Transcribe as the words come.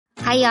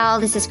Hi, y'all.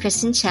 This is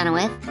Kristen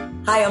Chenoweth.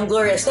 Hi, I'm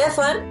Gloria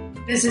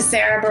Estefan. This is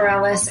Sarah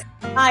Bareilles.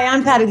 Hi,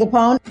 I'm Patti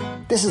LuPone.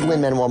 This is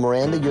Lin-Manuel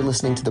Miranda. You're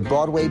listening to the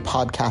Broadway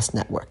Podcast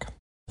Network.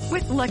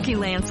 With Lucky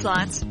Land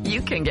Slots,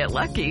 you can get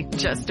lucky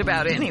just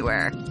about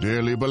anywhere.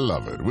 Dearly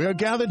beloved, we are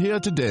gathered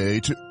here today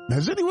to...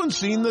 Has anyone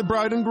seen the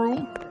bride and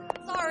groom?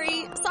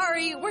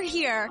 Sorry, we're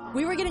here.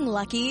 We were getting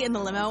lucky in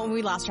the limo and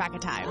we lost track of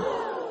time.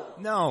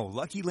 No,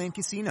 Lucky Land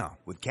Casino,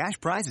 with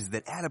cash prizes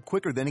that add up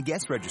quicker than a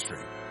guest registry.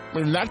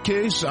 In that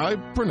case, I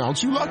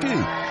pronounce you lucky.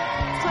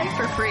 Play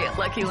for free at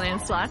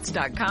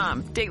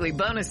LuckyLandSlots.com. Daily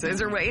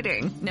bonuses are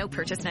waiting. No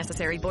purchase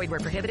necessary. Void where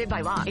prohibited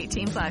by law.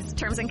 18+.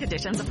 Terms and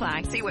conditions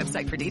apply. See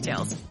website for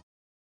details.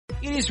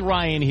 It is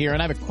Ryan here,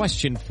 and I have a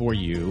question for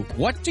you.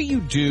 What do you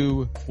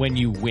do when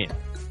you win?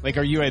 Like,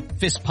 are you a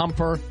fist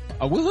pumper,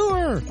 a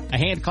woo-hooer, a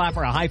hand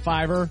clapper, a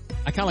high-fiver?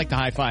 I kind of like the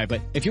high-five,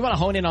 but if you want to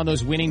hone in on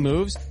those winning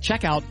moves,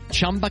 check out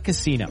Chumba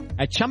Casino.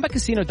 At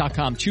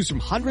ChumbaCasino.com, choose from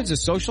hundreds of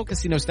social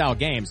casino-style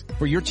games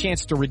for your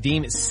chance to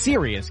redeem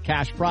serious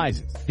cash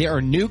prizes. There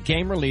are new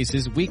game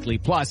releases weekly,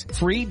 plus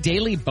free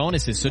daily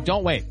bonuses, so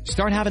don't wait.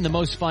 Start having the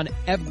most fun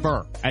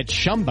ever at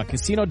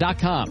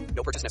ChumbaCasino.com.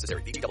 No purchase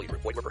necessary. VGW.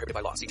 Void where prohibited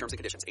by law. See terms and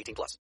conditions. 18+.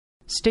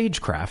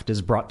 Stagecraft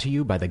is brought to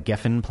you by the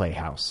Geffen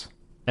Playhouse.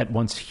 At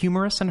once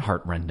humorous and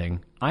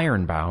heartrending,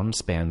 Ironbound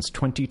spans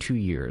 22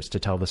 years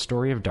to tell the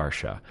story of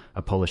Darsha,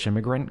 a Polish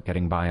immigrant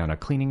getting by on a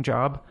cleaning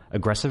job,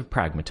 aggressive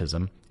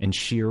pragmatism, and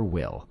sheer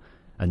will.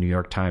 A New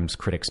York Times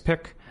critic's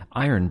pick,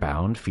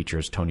 Ironbound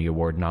features Tony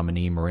Award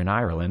nominee Marin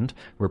Ireland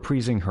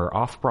reprising her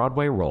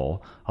off-Broadway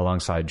role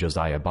alongside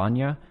Josiah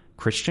Banya,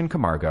 Christian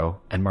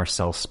Camargo, and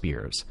Marcel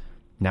Spears.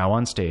 Now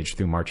on stage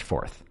through March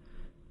 4th.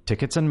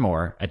 Tickets and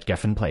more at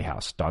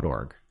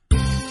geffenplayhouse.org.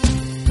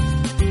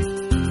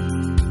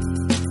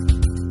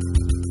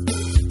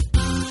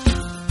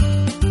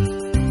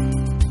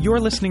 You're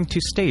listening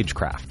to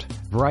Stagecraft,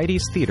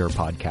 Variety's theater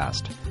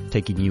podcast,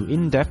 taking you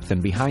in-depth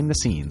and behind the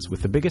scenes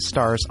with the biggest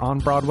stars on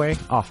Broadway,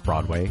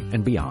 off-Broadway,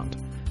 and beyond.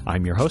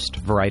 I'm your host,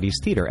 Variety's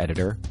theater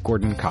editor,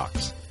 Gordon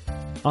Cox.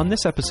 On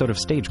this episode of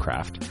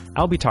Stagecraft,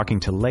 I'll be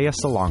talking to Lea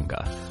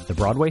Salonga, the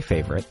Broadway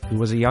favorite who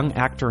was a young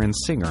actor and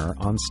singer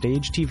on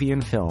stage, TV,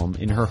 and film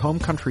in her home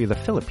country, the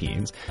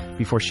Philippines,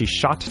 before she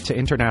shot to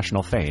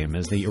international fame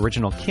as the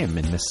original Kim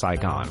in Miss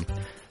Saigon.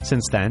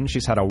 Since then,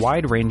 she's had a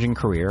wide-ranging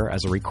career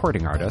as a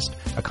recording artist,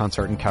 a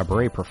concert and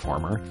cabaret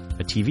performer,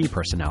 a TV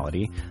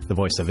personality, the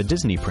voice of a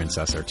Disney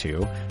princess or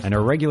two, and a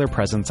regular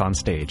presence on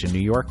stage in New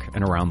York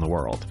and around the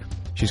world.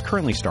 She's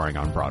currently starring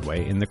on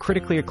Broadway in the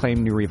critically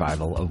acclaimed new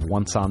revival of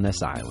Once on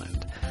This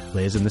Island.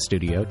 Leah's in the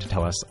studio to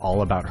tell us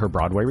all about her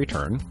Broadway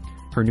return,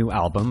 her new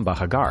album,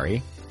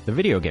 Bahagari, the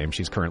video game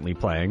she's currently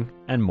playing,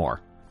 and more.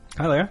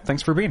 Hi, Leah.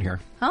 Thanks for being here.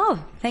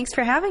 Oh, thanks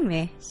for having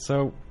me.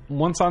 So,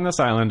 Once on This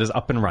Island is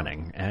up and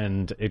running,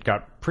 and it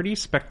got pretty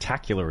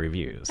spectacular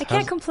reviews. I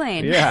can't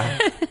complain. Yeah.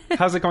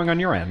 How's it going on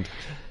your end?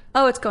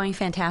 Oh, it's going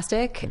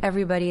fantastic.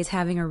 Everybody is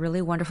having a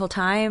really wonderful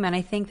time, and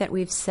I think that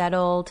we've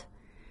settled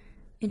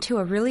into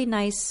a really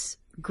nice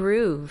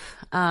groove.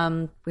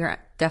 We're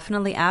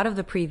definitely out of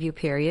the preview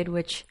period,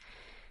 which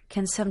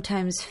can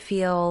sometimes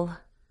feel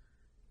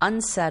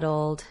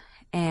unsettled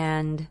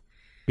and...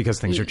 Because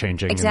things are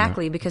changing.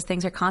 Exactly, because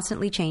things are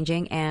constantly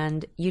changing,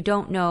 and you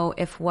don't know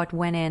if what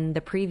went in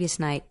the previous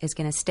night is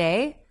going to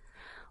stay,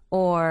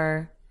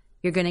 or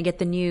you're going to get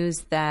the news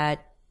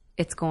that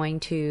it's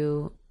going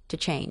to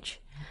change.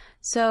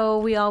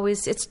 So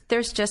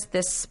there's just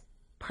this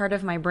part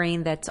of my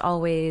brain that's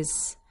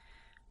always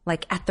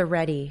like at the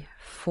ready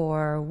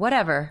for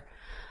whatever.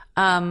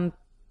 But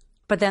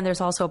then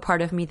there's also a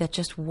part of me that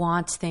just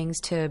wants things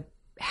to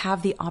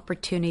have the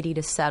opportunity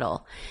to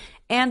settle.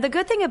 And the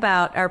good thing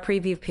about our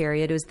preview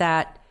period was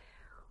that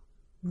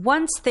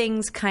once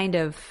things kind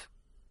of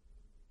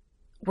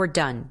were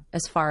done,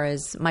 as far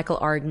as Michael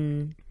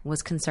Arden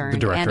was concerned, the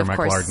director, and of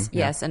Michael course, Arden,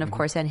 yes, and of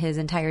course, and his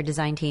entire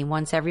design team,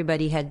 once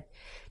everybody had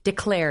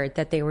declared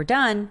that they were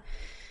done,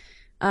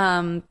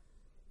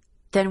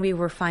 then we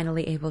were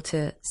finally able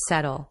to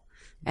settle.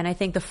 And I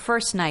think the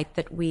first night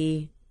that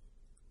we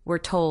were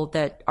told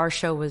that our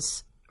show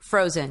was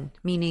frozen,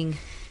 meaning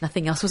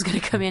nothing else was going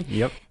to come in,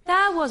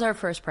 that was our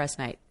first press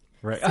night.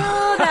 Right. So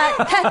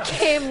that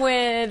came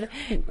with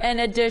an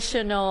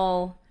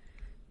additional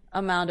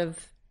amount of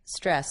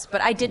stress. But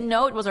I didn't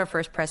know it was our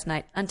first press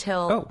night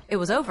until it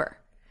was over.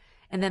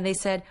 And then they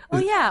said,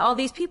 all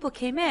these people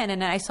came in,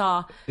 and I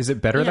saw... Is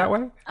it better that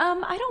way?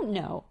 I don't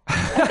know.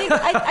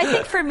 I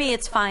think for me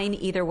it's fine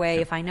either way.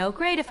 If I know,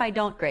 great. If I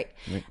don't, great.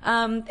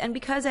 And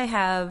because I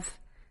have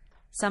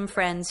some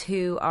friends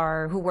who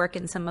work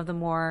in some of the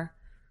more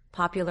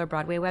popular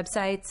Broadway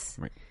websites...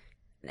 Right.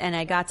 And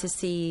I got to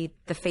see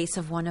the face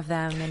of one of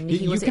them, and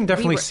you can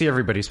definitely see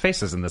everybody's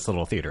faces in this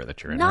little theater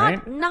that you're in,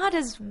 right? Not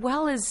as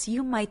well as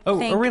you might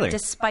think, really?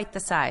 Despite the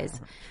size.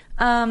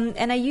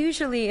 And I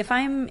usually, if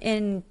I'm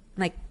in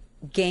like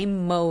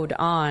game mode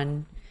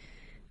on,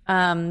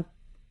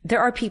 there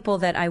are people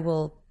that I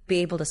will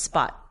be able to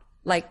spot.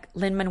 Like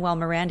Lin-Manuel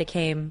Miranda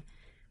came,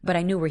 but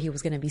I knew where he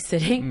was going to be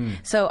sitting,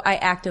 so I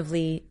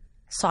actively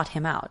sought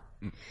him out.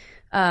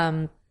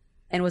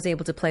 and was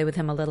able to play with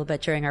him a little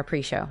bit during our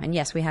pre-show. And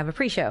yes, we have a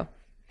pre-show.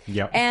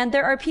 Yep. And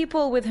there are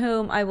people with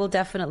whom I will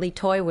definitely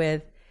toy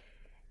with,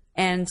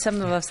 and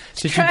some of us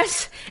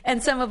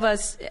and some of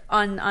us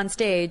on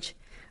stage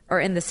or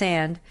in the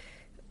sand,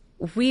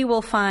 we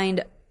will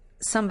find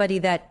somebody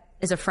that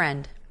is a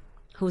friend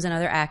who's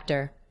another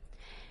actor.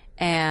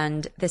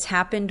 And this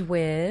happened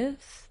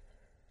with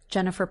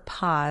Jennifer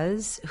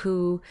Paz,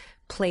 who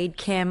played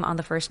Kim on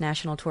the first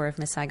national tour of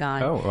Miss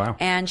Saigon. Oh, wow.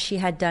 And she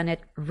had done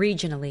it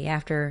regionally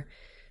after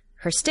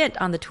her stint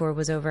on the tour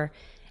was over.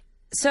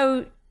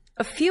 So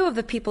a few of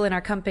the people in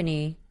our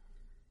company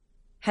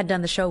had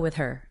done the show with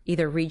her,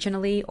 either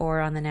regionally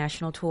or on the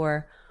national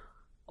tour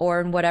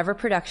or in whatever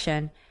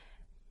production.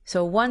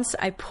 So once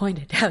I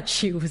pointed out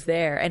she was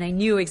there and I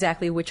knew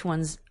exactly which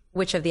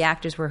of the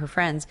actors were her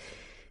friends,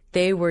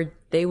 they would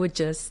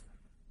just,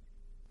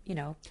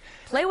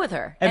 play with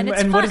her. And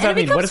it's what fun. does that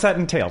mean? What does that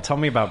entail? Tell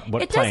me about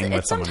what playing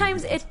with someone.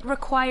 Sometimes it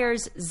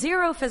requires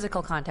zero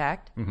physical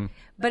contact,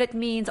 but it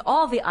means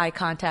all the eye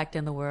contact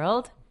in the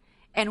world.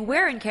 And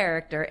we're in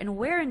character and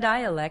we're in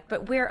dialect,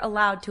 but we're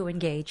allowed to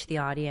engage the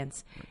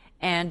audience.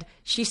 And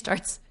she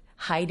starts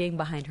hiding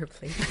behind her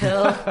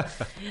playbill.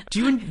 Do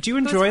you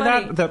enjoy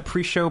that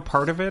pre-show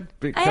part of it?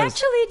 Because, I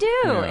actually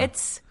do. Yeah.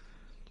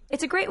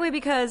 It's a great way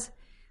because,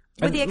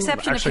 with the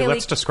exception of Haley...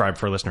 let's describe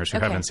for listeners who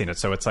haven't seen it.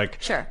 So it's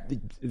like... Sure.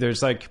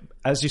 There's like,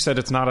 as you said,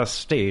 it's not a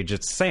stage,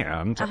 it's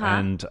sand,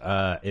 and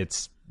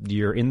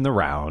you're in the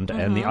round,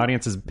 and the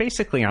audience is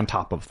basically on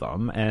top of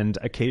them. And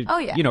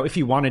occasionally, if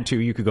you wanted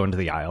to, you could go into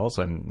the aisles,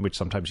 and which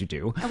sometimes you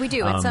do. We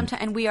do,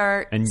 and we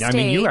are staged. I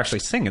mean, you actually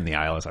sing in the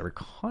aisle, as I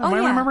recall. Am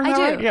I remembering I that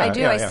do. right? Yeah, I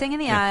do. Yeah, I sing in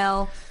the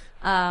aisle.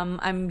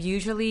 I'm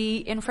usually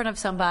in front of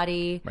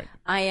somebody. Right.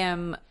 I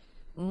am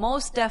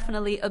most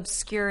definitely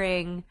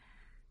obscuring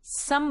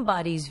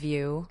somebody's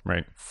view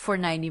for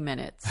 90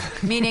 minutes.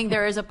 Meaning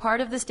there is a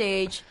part of the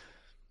stage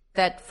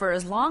that for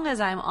as long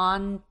as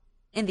I'm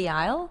in the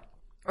aisle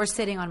or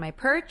sitting on my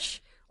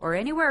perch or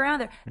anywhere around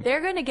there,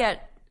 they're going to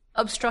get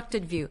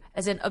obstructed view,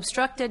 as in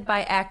obstructed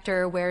by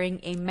actor wearing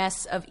a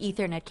mess of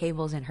Ethernet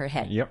cables in her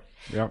head. Yep.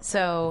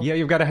 So yeah,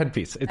 you've got a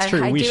headpiece. It's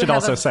true. We should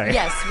also say.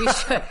 Yes, we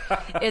should.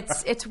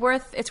 It's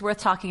worth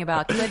talking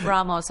about. Clint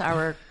Ramos,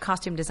 our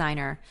costume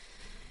designer,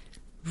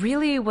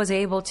 really was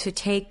able to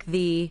take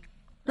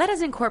let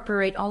us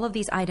incorporate all of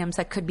these items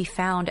that could be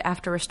found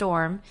after a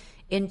storm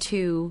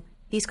into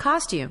these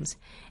costumes.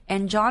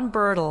 And John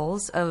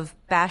Bertles of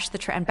Bash the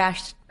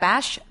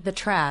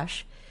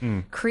Trash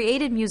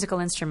created musical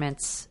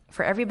instruments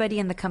for everybody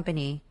in the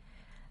company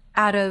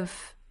out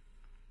of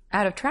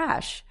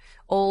trash.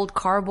 Old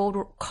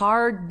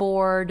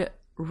cardboard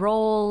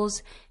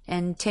rolls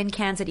and tin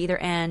cans at either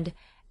end,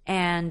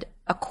 and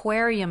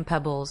aquarium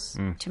pebbles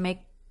to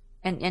make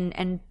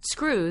and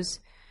screws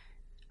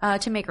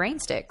to make rain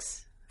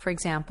sticks, for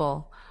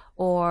example,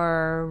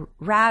 or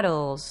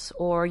rattles,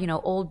 or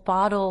old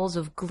bottles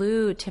of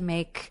glue to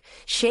make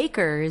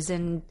shakers.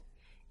 And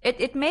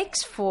it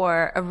makes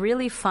for a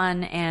really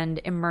fun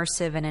and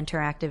immersive and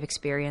interactive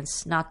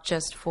experience, not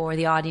just for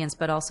the audience,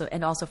 but also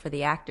for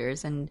the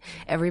actors. And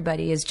everyone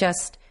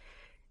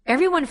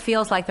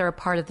feels like they're a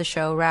part of the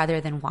show rather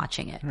than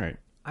watching it. Right.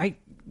 I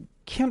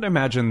can't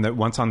imagine that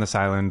Once on This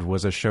Island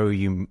was a show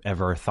you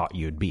ever thought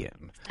you'd be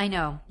in. I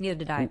know. Neither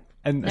did I.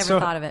 And Never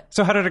thought of it.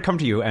 So how did it come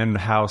to you, and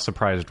how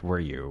surprised were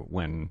you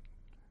when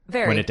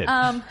it did?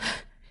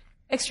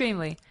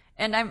 Extremely.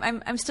 And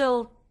I'm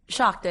still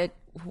shocked at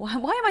why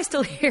am I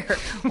still here?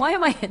 Why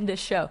am I in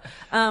this show?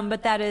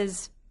 But that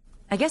is,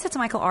 I guess it's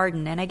Michael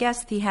Arden, and I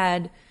guess he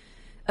had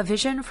a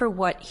vision for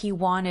what he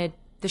wanted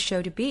the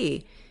show to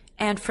be.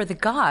 And for the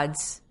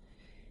gods,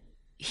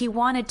 he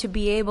wanted to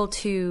be able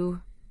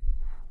to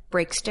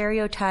break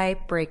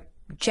stereotype, break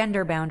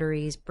gender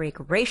boundaries, break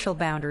racial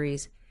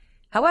boundaries.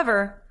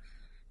 However,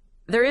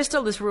 there is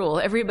still this rule.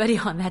 Everybody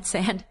on that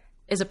sand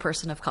is a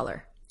person of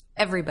color.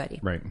 Everybody.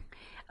 Right.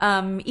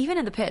 Even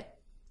in the pit.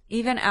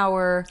 Even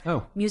our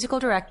musical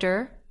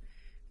director,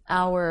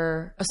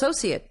 our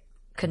associate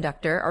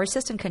conductor, our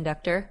assistant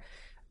conductor,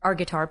 our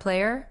guitar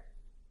player,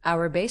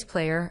 our bass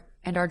player,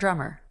 and our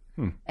drummer.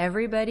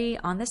 Everybody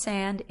on the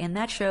sand in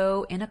that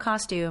show in a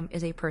costume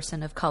is a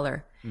person of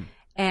color.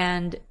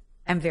 And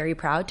I'm very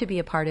proud to be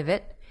a part of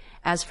it.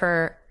 As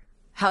for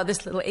how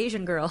this little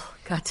Asian girl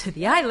got to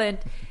the island,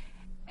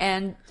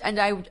 and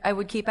I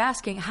would keep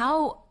asking,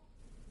 how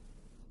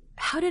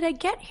did I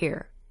get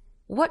here?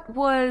 What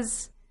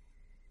was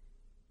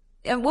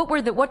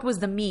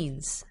the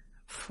means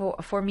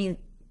for me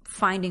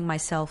finding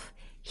myself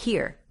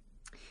here?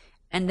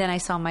 And then I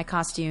saw my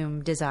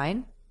costume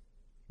design.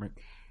 Right.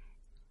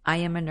 I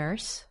am a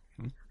nurse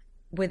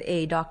with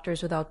a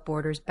Doctors Without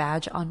Borders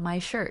badge on my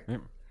shirt.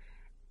 Yep.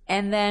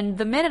 And then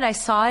the minute I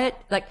saw it,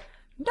 like,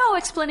 no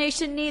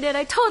explanation needed.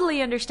 I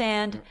totally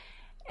understand.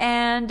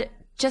 And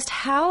just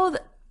how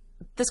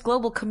this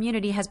global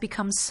community has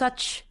become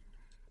such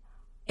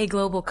a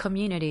global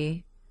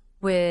community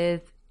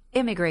with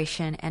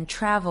immigration and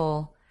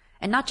travel,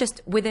 and not just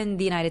within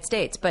the United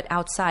States, but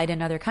outside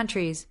in other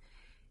countries.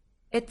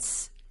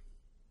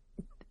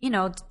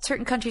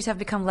 certain countries have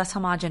become less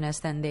homogenous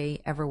than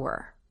they ever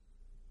were,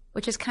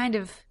 which is kind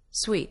of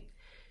sweet.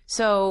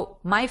 So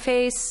my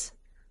face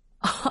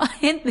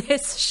in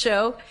this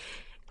show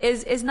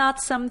is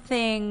not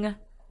something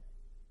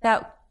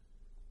that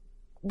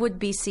would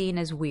be seen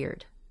as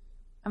weird.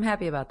 I'm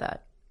happy about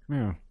that.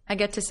 Yeah. I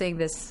get to sing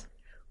this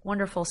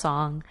wonderful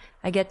song.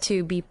 I get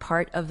to be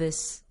part of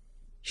this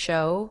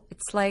show.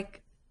 It's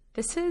like,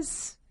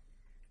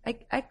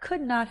 I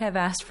could not have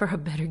asked for a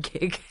better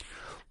gig.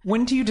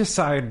 When do you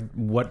decide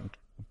what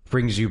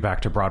brings you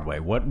back to Broadway?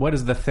 What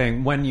is the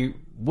thing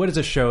what is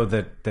a show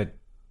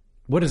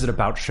what is it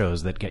about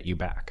shows that get you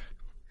back?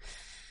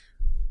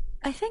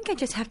 I think I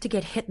just have to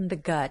get hit in the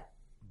gut.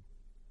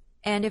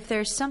 And if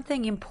there's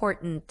something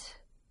important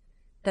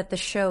that the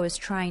show is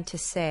trying to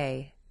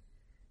say,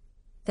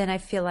 then I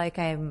feel like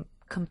I'm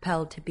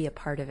compelled to be a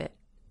part of it.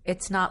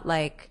 It's not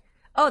like,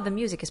 oh, the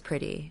music is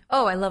pretty.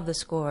 Oh, I love the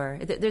score.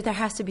 There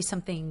has to be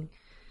something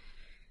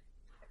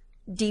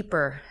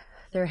deeper.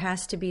 There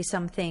has to be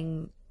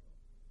something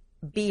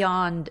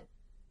beyond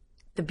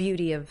the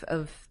beauty of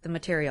the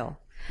material.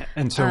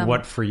 And so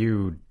what for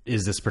you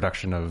is this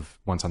production of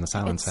Once on the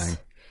Silent saying?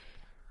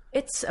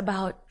 It's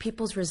about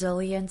people's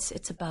resilience.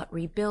 It's about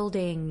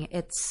rebuilding.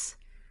 It's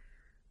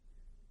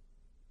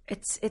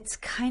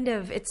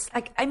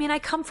like, I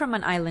come from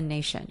an island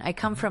nation. I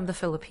come from the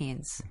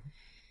Philippines.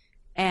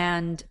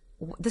 And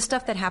the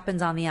stuff that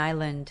happens on the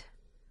island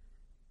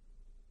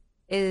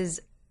is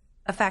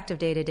a fact of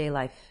day-to-day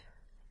life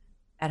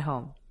at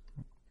home.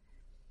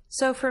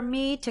 So for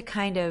me to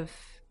kind of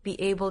be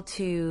able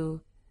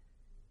to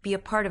be a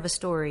part of a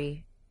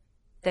story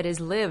that is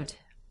lived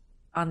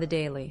on the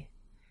daily,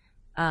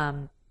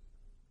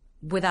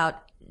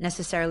 without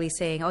necessarily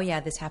saying, oh yeah,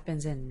 this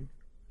happens in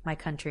my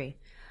country.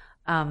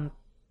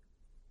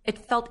 It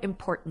felt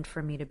important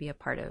for me to be a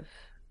part of.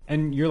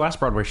 And your last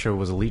Broadway show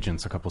was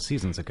Allegiance a couple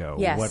seasons ago.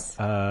 Yes.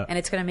 And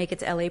it's going to make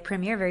its LA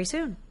premiere very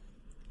soon.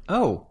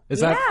 Oh,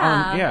 is that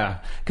on? Yeah.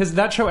 Because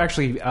that show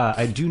actually,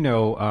 I do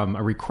know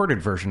a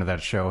recorded version of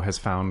that show has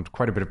found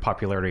quite a bit of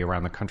popularity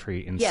around the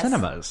country in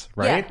cinemas,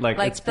 right? Yeah.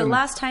 Like the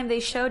last time they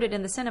showed it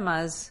in the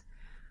cinemas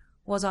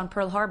was on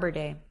Pearl Harbor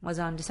Day, was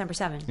on December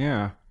 7th.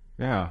 Yeah.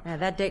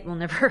 That date will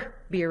never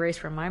be erased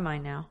from my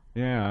mind now.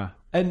 Yeah.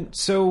 And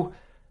so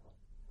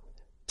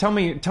tell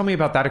me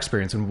about that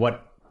experience and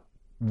what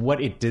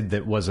it did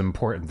that was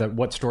important,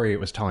 what story it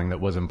was telling that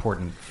was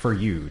important for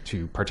you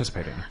to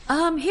participate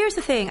in. Here's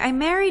the thing. I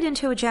married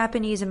into a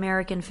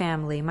Japanese-American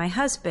family. My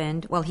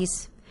husband,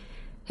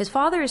 his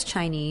father is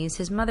Chinese,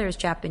 his mother is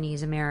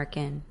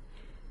Japanese-American.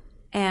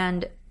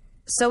 And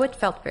so it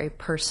felt very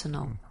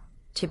personal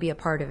to be a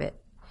part of it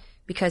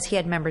because he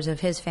had members of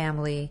his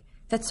family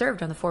that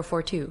served on the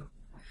 442.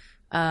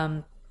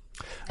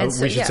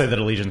 We should say that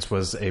Allegiance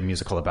was a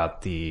musical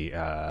about the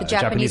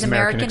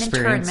Japanese-American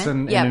experience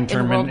in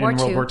World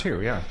War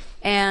II. Yeah.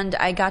 And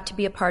I got to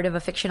be a part of a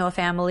fictional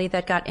family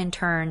that got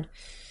interned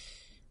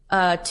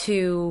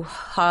to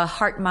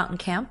Hart Mountain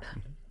Camp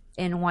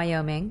in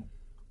Wyoming.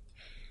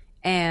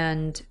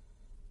 And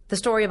the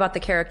story about the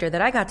character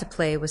that I got to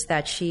play was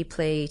that she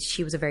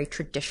was a very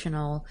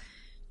traditional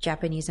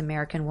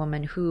Japanese-American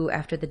woman who,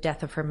 after the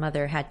death of her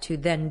mother, had to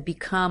then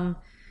become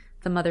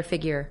the mother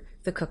figure,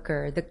 the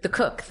cooker, the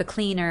cook, the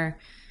cleaner,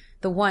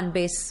 the one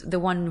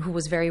who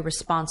was very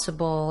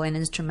responsible and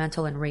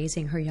instrumental in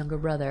raising her younger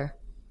brother.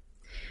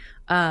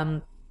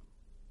 And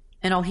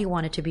all he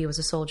wanted to be was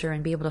a soldier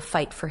and be able to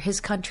fight for his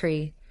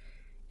country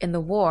in the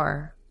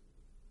war.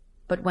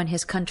 But when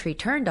his country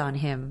turned on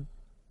him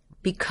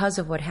because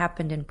of what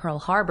happened in Pearl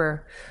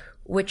Harbor,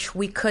 which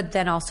we could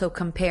then also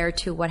compare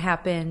to what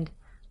happened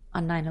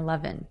on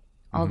 9/11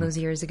 all those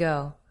years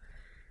ago,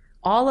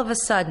 all of a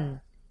sudden,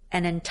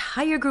 an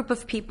entire group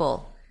of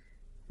people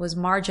was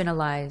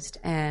marginalized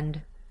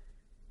and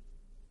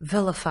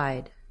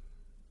vilified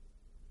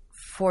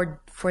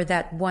for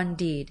that one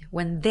deed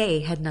when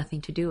they had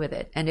nothing to do with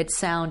it. And it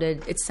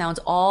sounds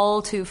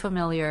all too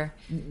familiar.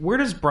 Where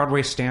does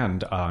Broadway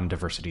stand on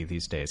diversity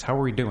these days? How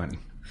are we doing?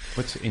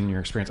 What's in your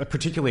experience?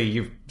 Particularly,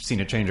 you've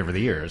seen it change over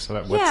the years. So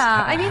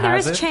there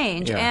is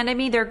change. Yeah.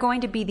 And there are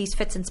going to be these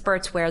fits and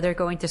spurts where there's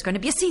going to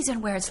be a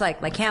season where it's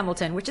like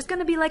Hamilton, which is going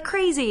to be like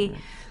crazy,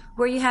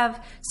 where you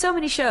have so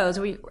many shows.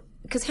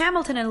 Because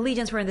Hamilton and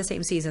Allegiance were in the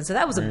same season, so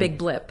that was a big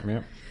blip.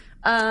 Yeah.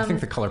 I think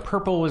The Color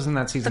Purple was in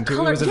that season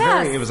too.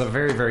 It was a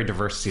very, very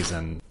diverse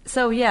season.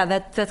 So yeah,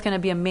 that's going to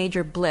be a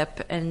major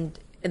blip and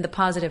in a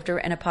positive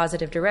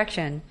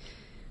direction.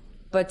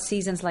 But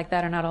seasons like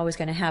that are not always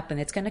going to happen.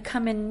 It's going to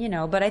come in,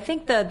 But I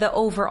think the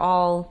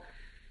overall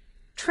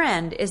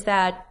trend is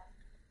that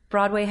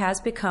Broadway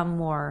has become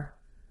more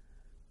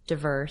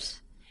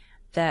diverse.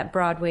 That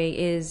Broadway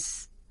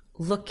is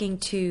looking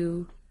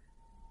to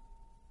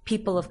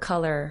people of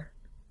color,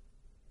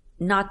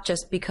 not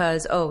just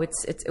because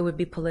it would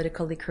be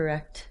politically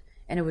correct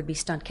and it would be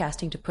stunt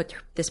casting to put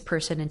this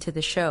person into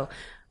the show,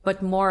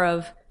 but more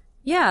of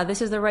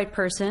this is the right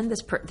person.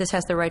 This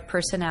has the right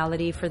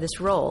personality for this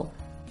role.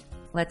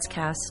 Let's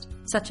cast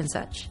such and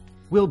such.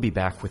 We'll be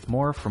back with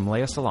more from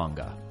Lea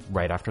Salonga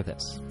right after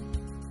this.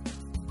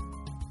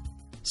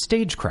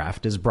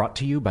 Stagecraft is brought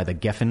to you by the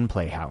Geffen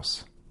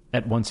Playhouse.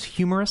 At once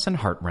humorous and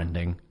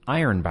heartrending,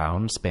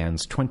 Ironbound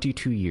spans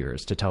 22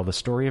 years to tell the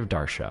story of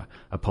Darsha,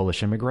 a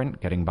Polish immigrant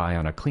getting by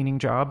on a cleaning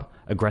job,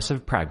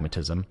 aggressive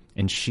pragmatism,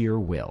 and sheer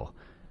will.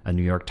 A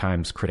New York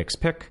Times critic's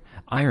pick,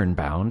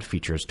 Ironbound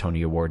features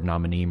Tony Award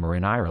nominee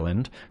Marin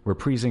Ireland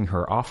reprising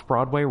her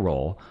off-Broadway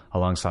role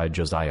alongside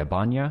Josiah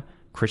Banya,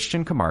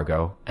 Christian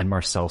Camargo, and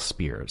Marcel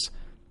Spears.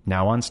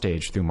 Now on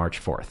stage through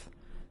March 4th.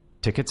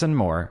 Tickets and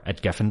more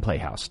at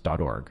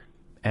geffenplayhouse.org.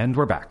 And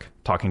we're back,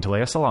 talking to Lea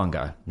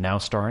Salonga, now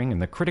starring in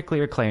the critically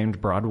acclaimed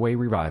Broadway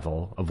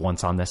revival of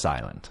Once on This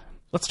Island.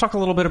 Let's talk a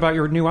little bit about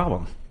your new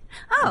album.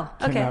 Oh,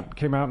 okay.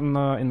 Came out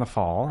in the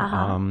fall,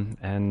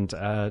 and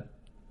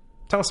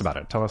tell us about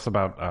it. Tell us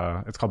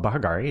about, it's called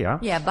Bahagari, yeah?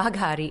 Yeah,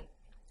 Bahagari,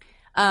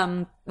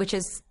 which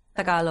is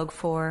Tagalog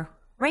for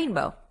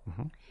rainbow.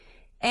 Mm-hmm.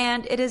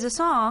 And it is a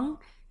song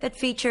that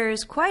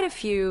features quite a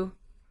few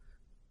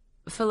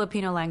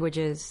Filipino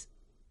languages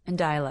and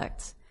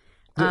dialects.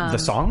 The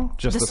song?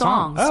 Just the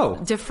songs. Song?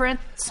 Oh. Different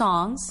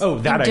songs. Oh,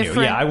 that I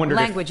knew. Yeah, I wondered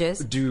languages.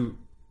 Do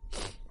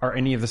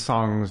any of the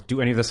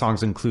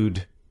songs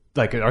include,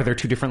 like, are there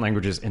two different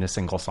languages in a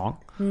single song?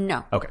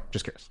 No. Okay,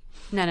 just curious.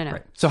 No.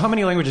 Right. So how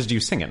many languages do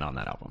you sing in on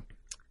that album?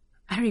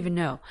 I don't even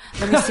know.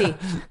 Let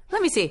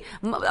me see.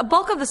 A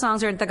bulk of the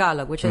songs are in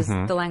Tagalog, which is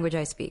the language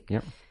I speak.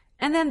 Yep.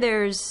 And then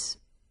there's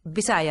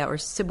Bisaya or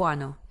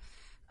Cebuano.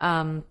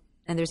 And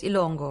there's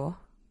Ilonggo,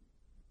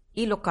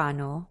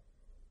 Ilocano,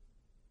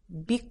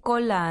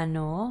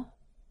 Bicolano,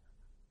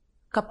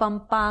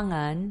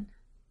 Kapampangan.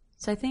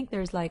 So I think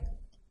there's like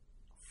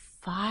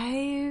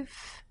 5,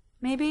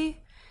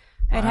 maybe.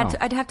 Wow.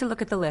 I'd have to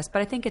look at the list,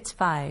 but I think it's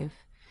 5.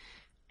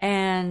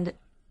 And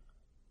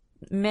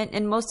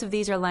most of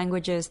these are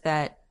languages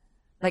that,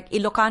 like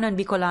Ilocano and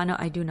Bicolano,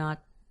 I do not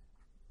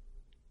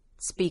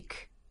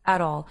speak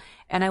at all,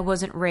 and I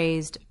wasn't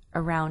raised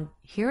around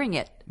hearing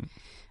it.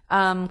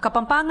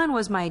 Kapampangan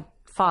was my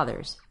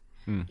father's.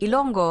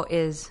 Ilonggo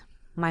is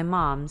my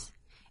mom's,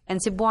 and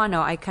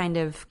Cebuano I kind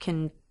of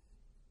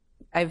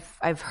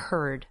I've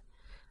heard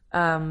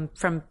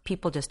from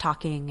people just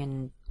talking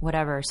and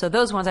whatever. So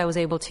those ones I was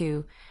able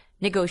to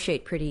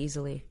negotiate pretty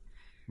easily,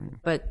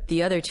 but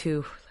the other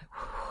two.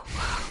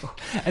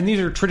 And these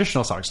are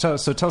traditional songs. So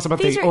tell us about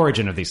the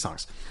origin of these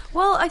songs.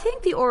 Well, I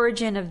think the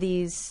origin of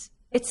these,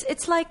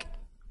 it's like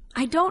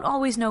I don't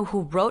always know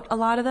who wrote a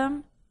lot of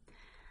them.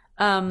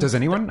 Does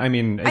anyone? I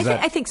mean,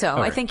 I think so.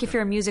 Okay. I think if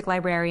you're a music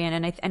librarian,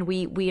 and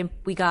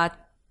we got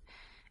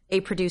a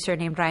producer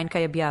named Ryan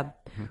Cayabyab,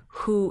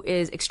 who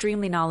is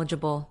extremely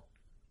knowledgeable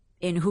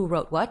in who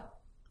wrote what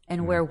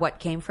and where what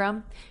came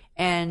from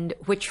and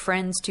which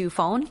friends to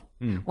phone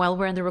while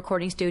we're in the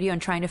recording studio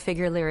and trying to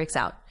figure lyrics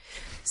out.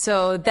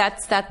 So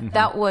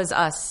that was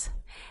us,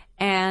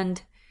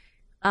 and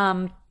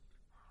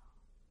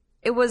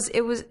it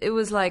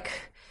was like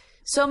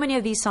so many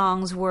of these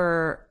songs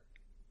were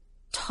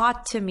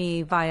taught to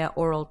me via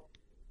oral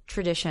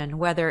tradition,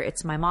 whether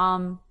it's my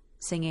mom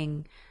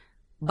singing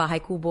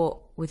Bahay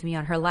Kubo with me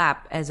on her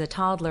lap as a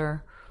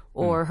toddler,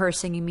 or her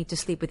singing me to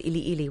sleep with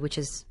Ili Ili, which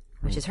is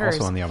hers.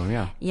 Also on the album,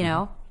 yeah. You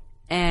know,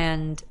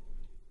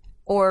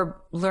 or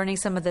learning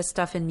some of this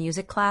stuff in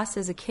music class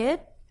as a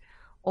kid,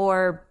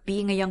 or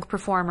being a young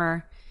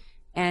performer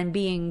and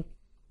being,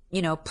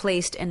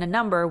 placed in a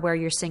number where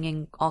you're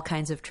singing all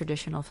kinds of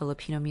traditional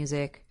Filipino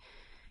music.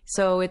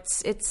 So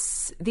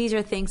these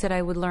are things that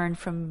I would learn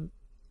from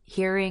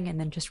hearing and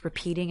then just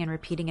repeating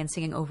and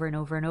singing over and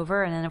over and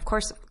over. And then of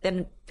course,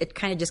 then it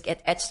kind of just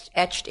gets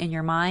etched in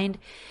your mind.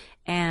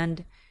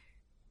 And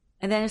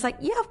then it's like,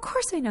 yeah, of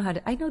course I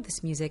know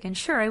this music, and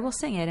sure, I will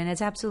sing it, and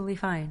it's absolutely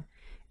fine.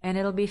 And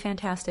it'll be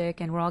fantastic,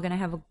 and we're all going to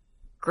have a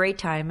great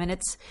time. And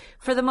it's,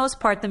 for the most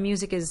part, the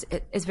music has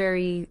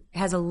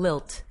a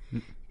lilt,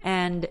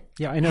 and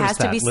has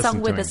to be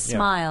sung with a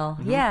smile.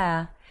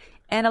 Yeah.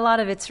 And a lot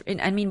of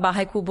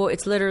Bahay Kubo,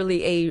 it's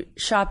literally a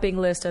shopping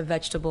list of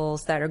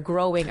vegetables that are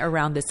growing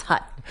around this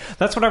hut.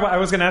 That's what I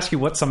was going to ask you,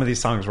 what some of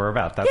these songs were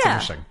about. That's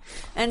interesting.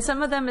 And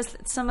some of them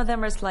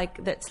is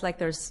like, that's like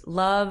there's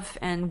love,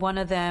 and one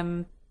of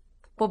them,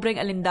 Pobreng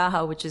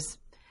Alindahaw, which is,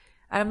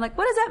 and I'm like,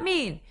 what does that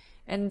mean?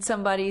 And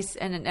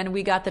and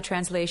we got the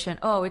translation.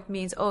 Oh, it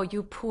means, oh,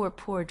 you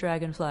poor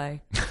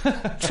dragonfly,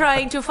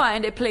 trying to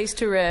find a place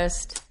to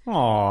rest.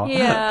 Aww.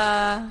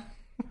 Yeah.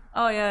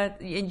 Oh yeah,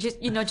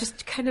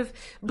 just kind of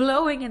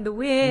blowing in the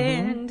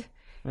wind,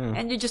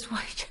 and you just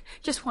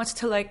wants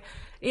to, like,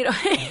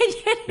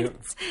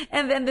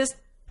 and then this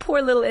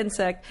poor little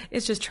insect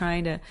is just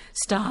trying to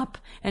stop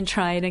and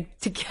trying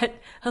to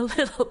get a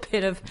little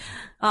bit of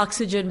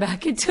oxygen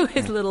back into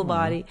his little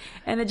body,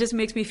 and it just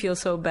makes me feel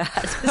so bad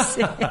to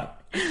see it.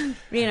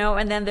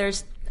 And then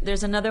there's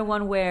another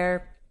one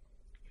where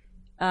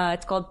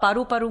it's called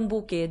Paru-Parung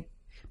Bukid.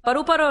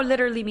 Paru-Paro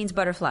literally means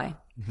butterfly,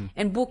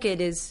 and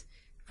Bukid is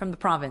from the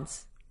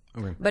province.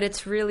 Okay. But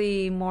it's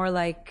really more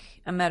like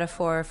a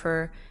metaphor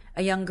for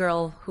a young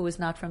girl who is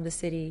not from the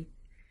city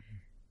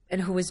and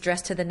who is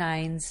dressed to the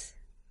nines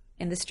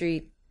in the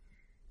street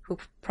who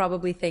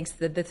probably thinks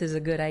that this is a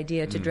good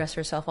idea to dress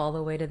herself all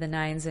the way to the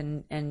nines,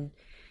 and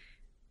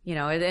you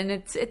know, and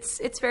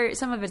it's very,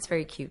 some of it's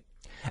very cute.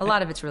 A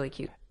lot of it's really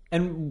cute.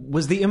 And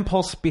was the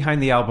impulse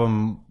behind the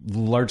album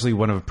largely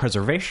one of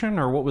preservation,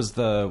 or what was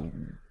the...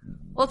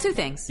 Well, two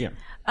things. Yeah.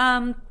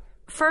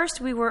 First,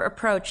 we were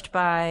approached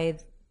by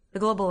the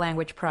Global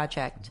Language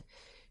Project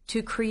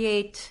to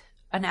create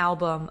an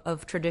album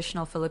of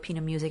traditional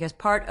Filipino music as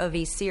part of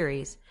a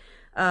series.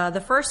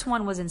 The first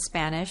one was in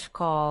Spanish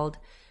called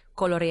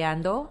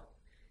Coloreando.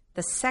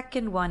 The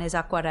second one is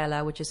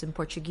Aquarela, which is in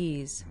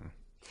Portuguese.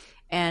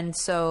 And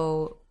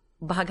so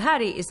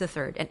Bahaghari is the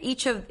third. And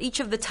each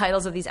of the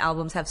titles of these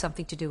albums have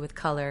something to do with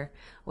color,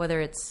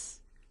 whether it's,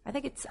 I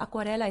think it's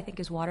Aquarela, I think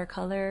is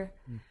watercolor,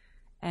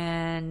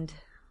 and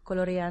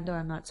Coloreando,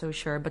 I'm not so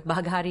sure, but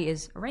Bahaghari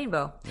is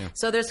rainbow. Yeah.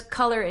 So there's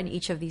color in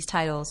each of these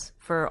titles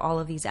for all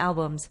of these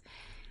albums.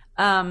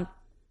 And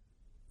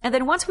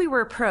then once we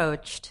were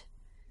approached,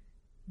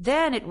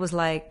 then it was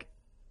like,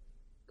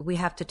 we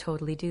have to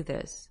totally do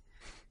this,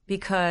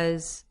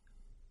 because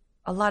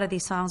a lot of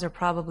these songs are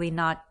probably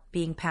not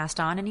being passed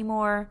on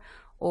anymore,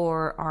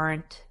 or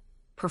aren't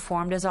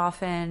performed as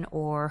often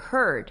or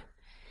heard.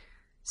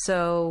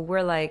 So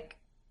we're like,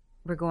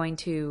 we're going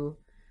to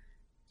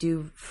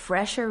do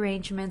fresh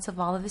arrangements of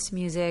all of this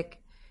music,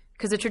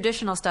 because the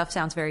traditional stuff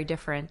sounds very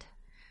different.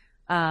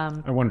 I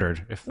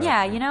wondered if that,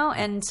 yeah, you know,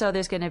 and so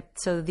there's gonna,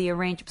 so the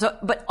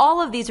but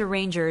all of these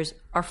arrangers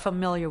are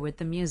familiar with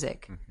the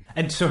music.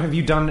 And so have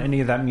you done any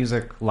of that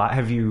music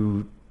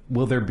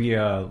will there be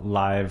a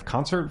live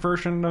concert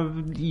version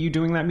of you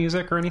doing that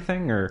music or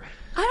anything, or?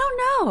 I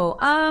don't know.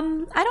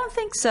 I don't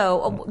think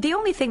so. The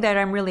only thing that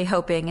I'm really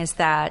hoping is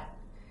that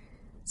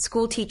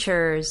school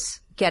teachers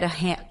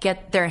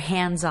get their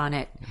hands on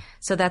it,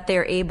 so that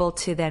they're able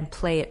to then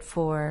play it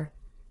for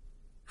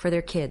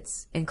their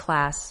kids in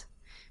class.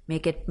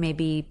 Make it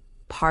maybe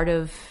part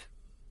of,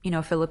 you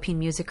know, Philippine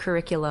music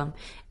curriculum,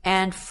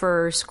 and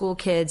for school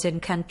kids in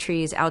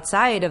countries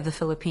outside of the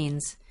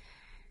Philippines,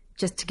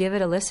 just to give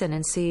it a listen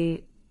and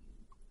see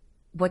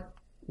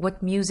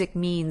what music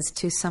means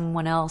to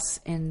someone else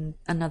in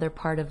another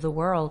part of the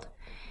world.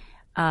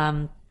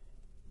 And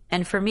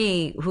for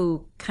me,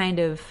 who kind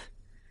of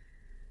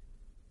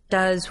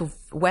does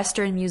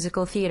Western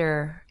musical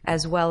theater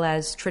as well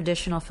as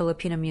traditional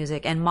Filipino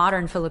music and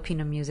modern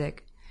Filipino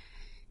music,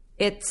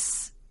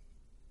 it's,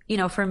 you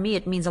know, for me,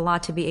 it means a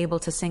lot to be able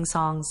to sing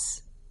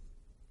songs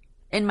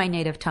in my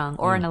native tongue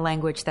or in a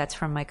language that's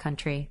from my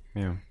country.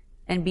 Yeah.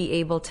 And be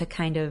able to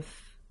kind of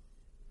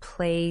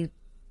play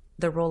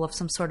the role of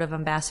some sort of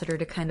ambassador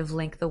to kind of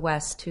link the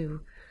West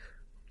to,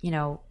 you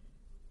know,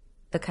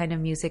 the kind of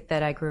music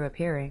that I grew up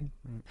hearing.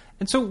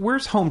 And so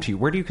where's home to you?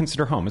 Where do you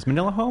consider home? Is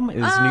Manila home? Is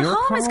New York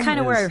home? Home is kind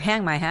of where I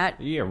hang my hat.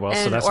 Yeah, well,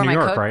 so that's New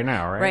York right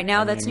now, right? Right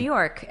now, that's New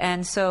York.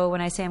 And so when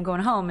I say I'm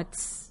going home,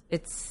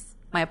 it's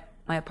my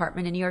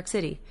apartment in New York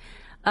City.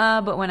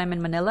 But when I'm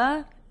in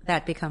Manila,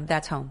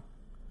 that's home.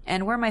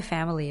 And where my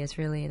family is,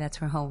 really, that's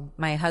where home.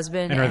 My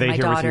husband and my daughter. And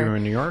are they here with you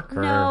in New York?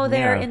 Or? No,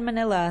 they're in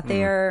Manila.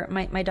 They're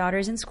my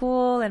daughter's in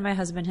school, and my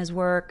husband has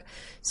work.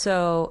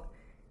 So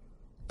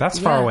that's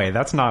far away.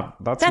 That's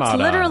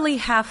literally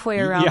halfway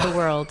around the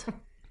world.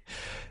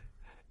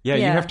 Yeah,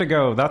 you have to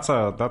go. That's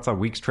a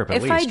week's trip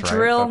at least.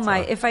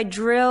 If I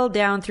drill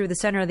down through the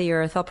center of the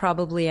earth, I'll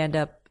probably end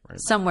up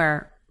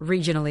somewhere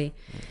regionally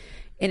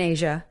in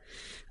Asia.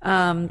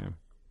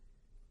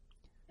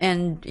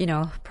 And, you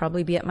know,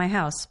 probably be at my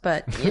house,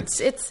 but there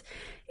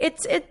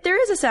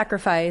is a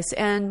sacrifice.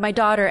 And my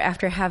daughter,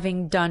 after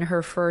having done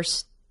her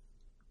first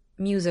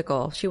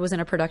musical, she was in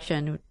a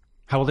production.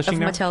 How old is she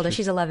now? Matilda.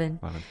 She's 11.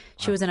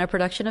 She was in a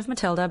production of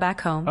Matilda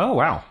back home. Oh,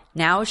 wow.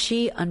 Now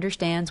she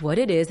understands what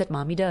it is that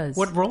mommy does.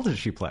 What role did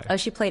she play?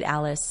 She played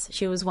Alice.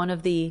 She was one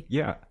of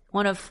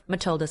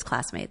Matilda's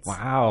classmates.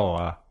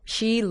 Wow.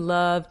 She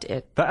loved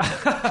it.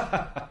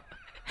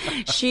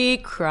 She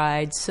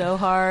cried so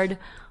hard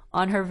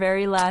on her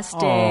very last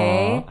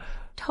day. Aww.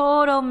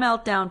 Total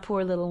meltdown,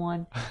 poor little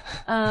one.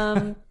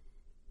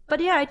 But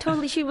yeah,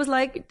 she was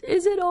like,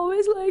 is it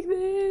always like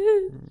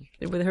this?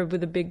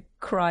 With a big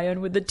cry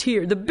and with the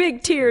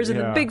big tears and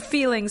the big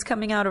feelings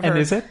coming out of her. And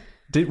is it?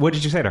 What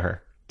did you say to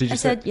her? I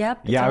said,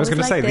 yep. Yeah, I was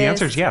going to say, the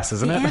answer is yes,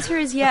 isn't it? The answer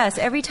is yes.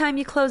 Every time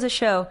you close a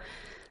show,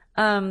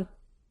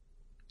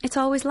 it's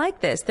always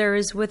like this. There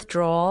is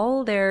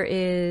withdrawal. There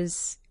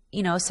is,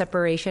 you know,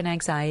 separation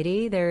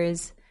anxiety. There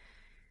is,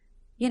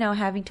 you know,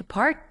 having to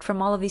part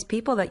from all of these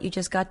people that you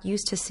just got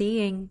used to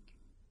seeing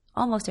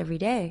almost every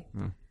day.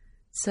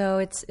 So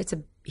it's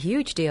a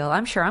huge deal.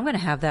 I'm sure I'm going to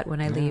have that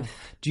when I leave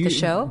the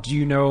show. Do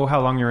you know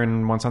how long you're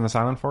in Once on this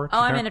Island for?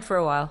 I'm in it for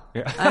a while.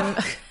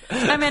 Yeah.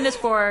 I'm in this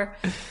for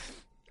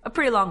a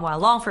pretty long while.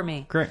 Long for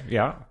me. Great.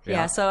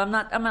 Yeah. So I'm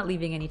not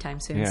leaving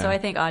anytime soon. Yeah. So I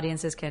think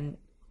audiences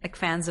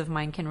fans of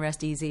mine can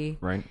rest easy.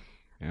 Right.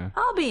 Yeah.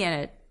 I'll be in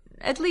it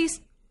at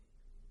least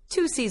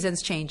 2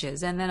 seasons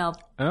changes, and then I'll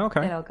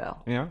go.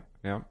 Yeah.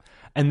 Yeah.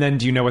 And then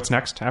do you know what's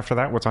next after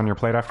that? What's on your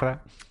plate after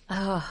that?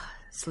 Oh,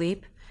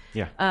 sleep.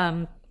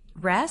 Yeah.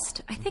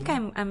 Rest. I think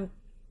I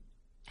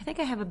think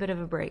I have a bit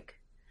of a break.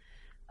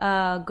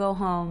 go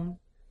home,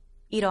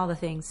 eat all the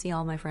things, see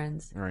all my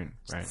friends. Right.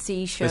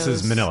 See shows.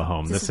 This is Manila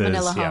home. This is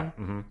Manila home. Yeah.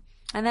 Mm-hmm.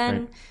 And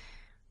then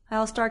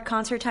I'll start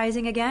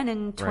concertizing again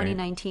in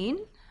 2019.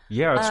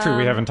 Yeah, it's true.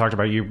 We haven't talked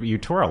about you. You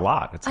tour a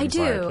lot. It seems I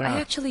do. Like. Yeah. I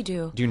actually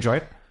do. Do you enjoy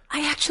it?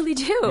 I actually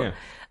do.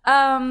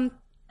 Yeah.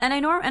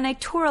 And I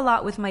tour a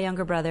lot with my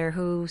younger brother,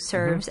 who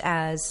serves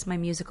as my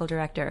musical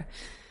director.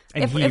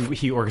 And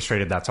he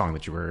orchestrated that song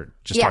that you were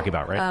just talking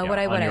about, right?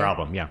 On your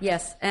album, yeah.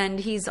 Yes, and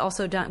he's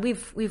also done.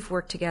 We've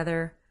worked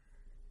together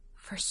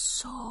for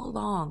so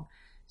long,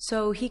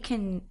 so he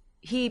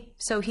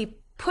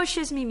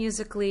pushes me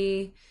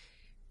musically.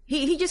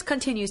 He just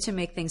continues to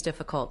make things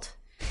difficult,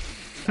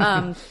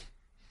 because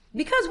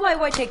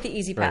why take the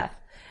easy path?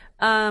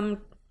 Right.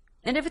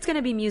 And if it's going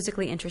to be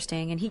musically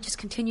interesting, and he just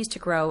continues to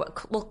grow.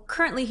 Well,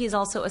 currently he's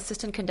also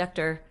assistant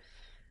conductor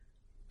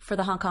for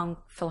the Hong Kong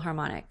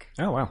Philharmonic.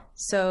 Oh, wow.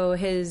 So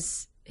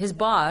his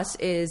boss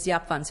is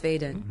Jaap van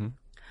Zweden,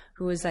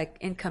 who is like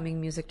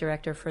incoming music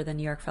director for the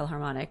New York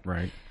Philharmonic.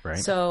 Right.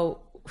 So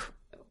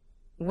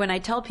when I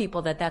tell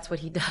people that that's what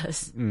he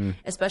does,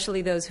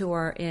 especially those who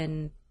are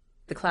in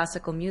the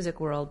classical music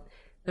world,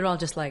 they're all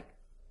just like,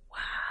 wow.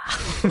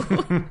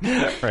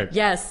 Right.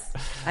 Yes,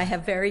 I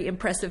have very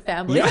impressive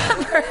family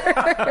members.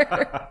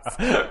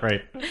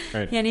 Right.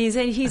 And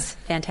he's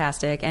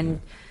fantastic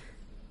and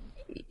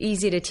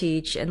easy to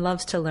teach and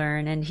loves to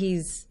learn, and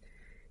he's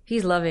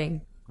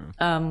loving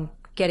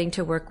getting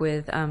to work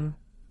with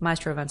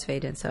Maestro van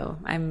Zweden. So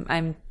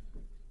I'm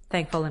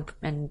thankful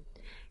and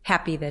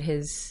happy that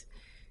his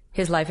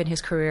life and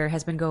his career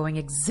has been going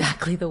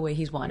exactly the way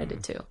he's wanted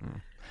it to.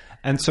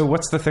 And so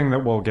what's the thing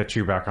that will get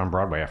you back on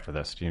Broadway after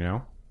this? Do you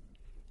know?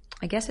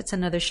 I guess it's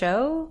another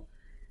show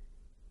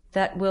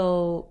that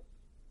will,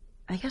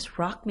 I guess,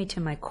 rock me to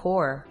my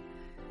core,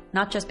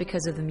 not just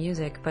because of the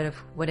music, but of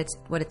what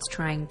it's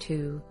trying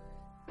to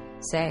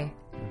say.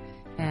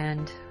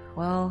 And,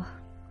 well,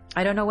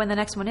 I don't know when the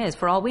next one is.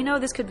 For all we know,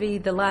 this could be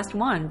the last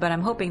one, but I'm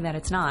hoping that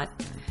it's not.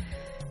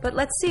 But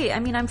let's see. I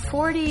mean, I'm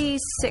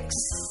 46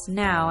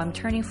 now. I'm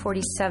turning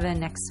 47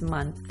 next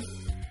month.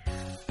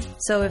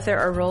 So if there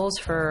are roles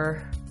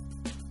for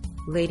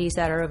ladies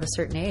that are of a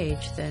certain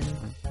age, then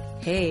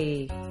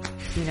hey,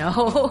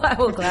 I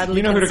will gladly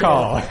You know who to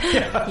call.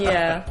 Yeah.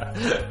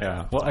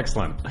 Yeah. Well,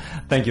 excellent.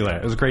 Thank you, Leah.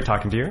 It was great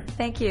talking to you.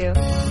 Thank you.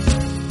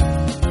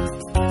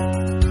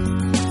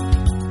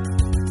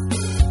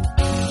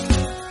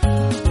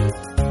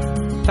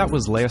 That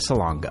was Lea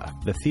Salonga,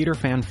 the theater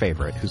fan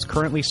favorite who's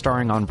currently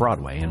starring on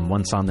Broadway in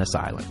Once on This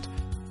Island.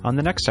 On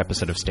the next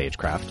episode of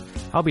Stagecraft,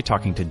 I'll be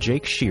talking to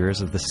Jake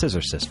Shears of the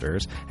Scissor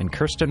Sisters and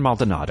Kirsten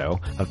Maldonado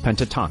of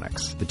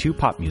Pentatonics, the two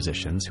pop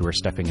musicians who are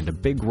stepping into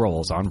big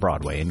roles on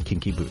Broadway in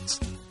Kinky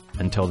Boots.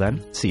 Until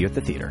then, see you at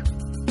the theater.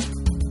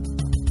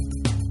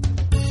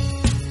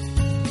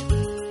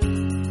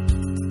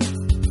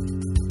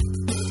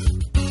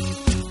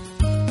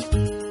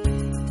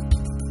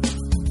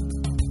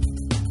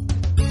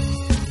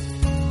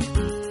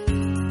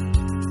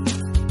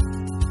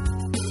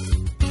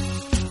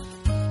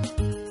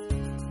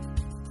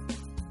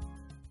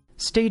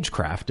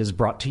 Stagecraft is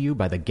brought to you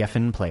by the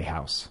Geffen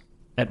Playhouse.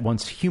 At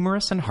once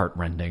humorous and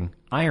heartrending,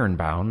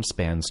 Ironbound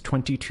spans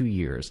 22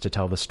 years to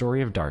tell the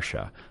story of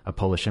Darsha, a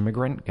Polish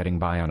immigrant getting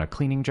by on a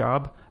cleaning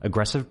job,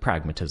 aggressive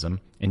pragmatism,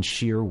 and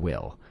sheer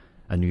will.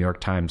 A New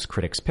York Times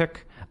critic's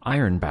pick,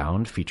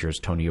 Ironbound features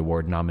Tony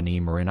Award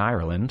nominee Marin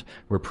Ireland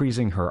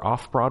reprising her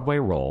off-Broadway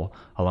role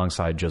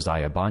alongside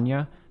Josiah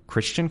Banya,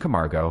 Christian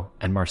Camargo,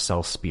 and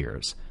Marcel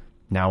Spears.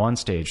 Now on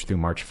stage through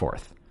March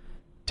 4th.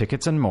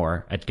 Tickets and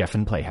more at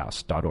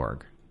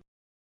geffenplayhouse.org.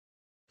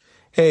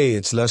 Hey,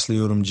 it's Leslie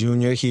Odom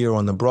Jr. here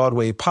on the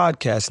Broadway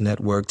Podcast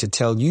Network to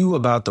tell you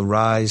about the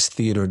Rise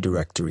Theater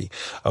Directory,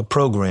 a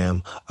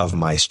program of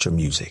Maestro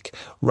Music.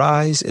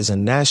 Rise is a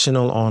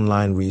national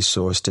online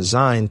resource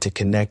designed to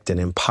connect and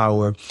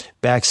empower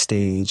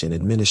backstage and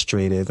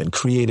administrative and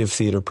creative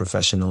theater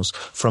professionals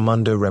from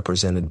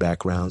underrepresented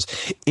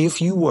backgrounds.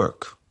 If you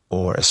work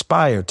or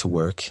aspire to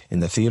work in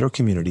the theater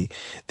community,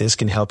 this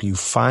can help you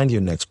find your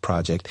next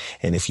project.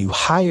 And if you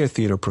hire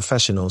theater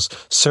professionals,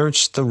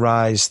 search the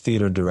Rise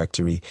Theater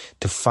Directory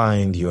to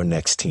find your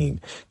next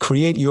team.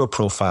 Create your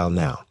profile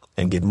now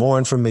and get more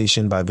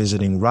information by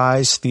visiting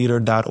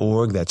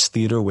risetheater.org. That's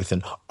theater with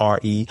an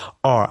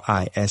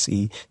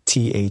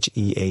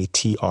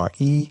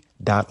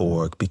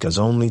RERISETHEATRE.org, because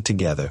only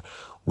together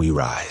we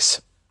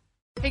rise.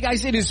 Hey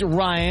guys, it is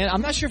Ryan.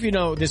 I'm not sure if you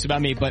know this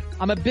about me, but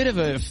I'm a bit of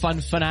a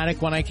fun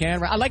fanatic when I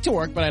can. I like to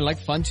work, but I like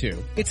fun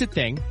too. It's a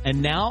thing.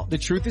 And now the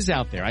truth is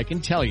out there. I can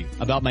tell you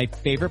about my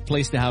favorite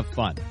place to have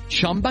fun.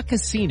 Chumba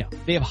Casino.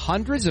 They have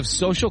hundreds of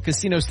social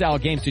casino style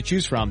games to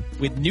choose from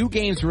with new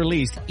games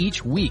released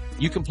each week.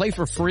 You can play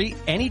for free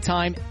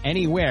anytime,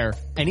 anywhere.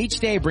 And each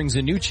day brings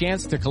a new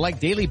chance to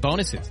collect daily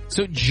bonuses.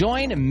 So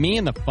join me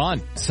in the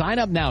fun. Sign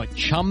up now at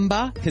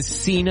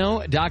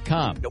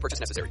ChumbaCasino.com. No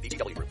purchase necessary.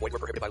 VGW. Void where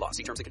prohibited by law.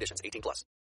 See terms and conditions. 18+.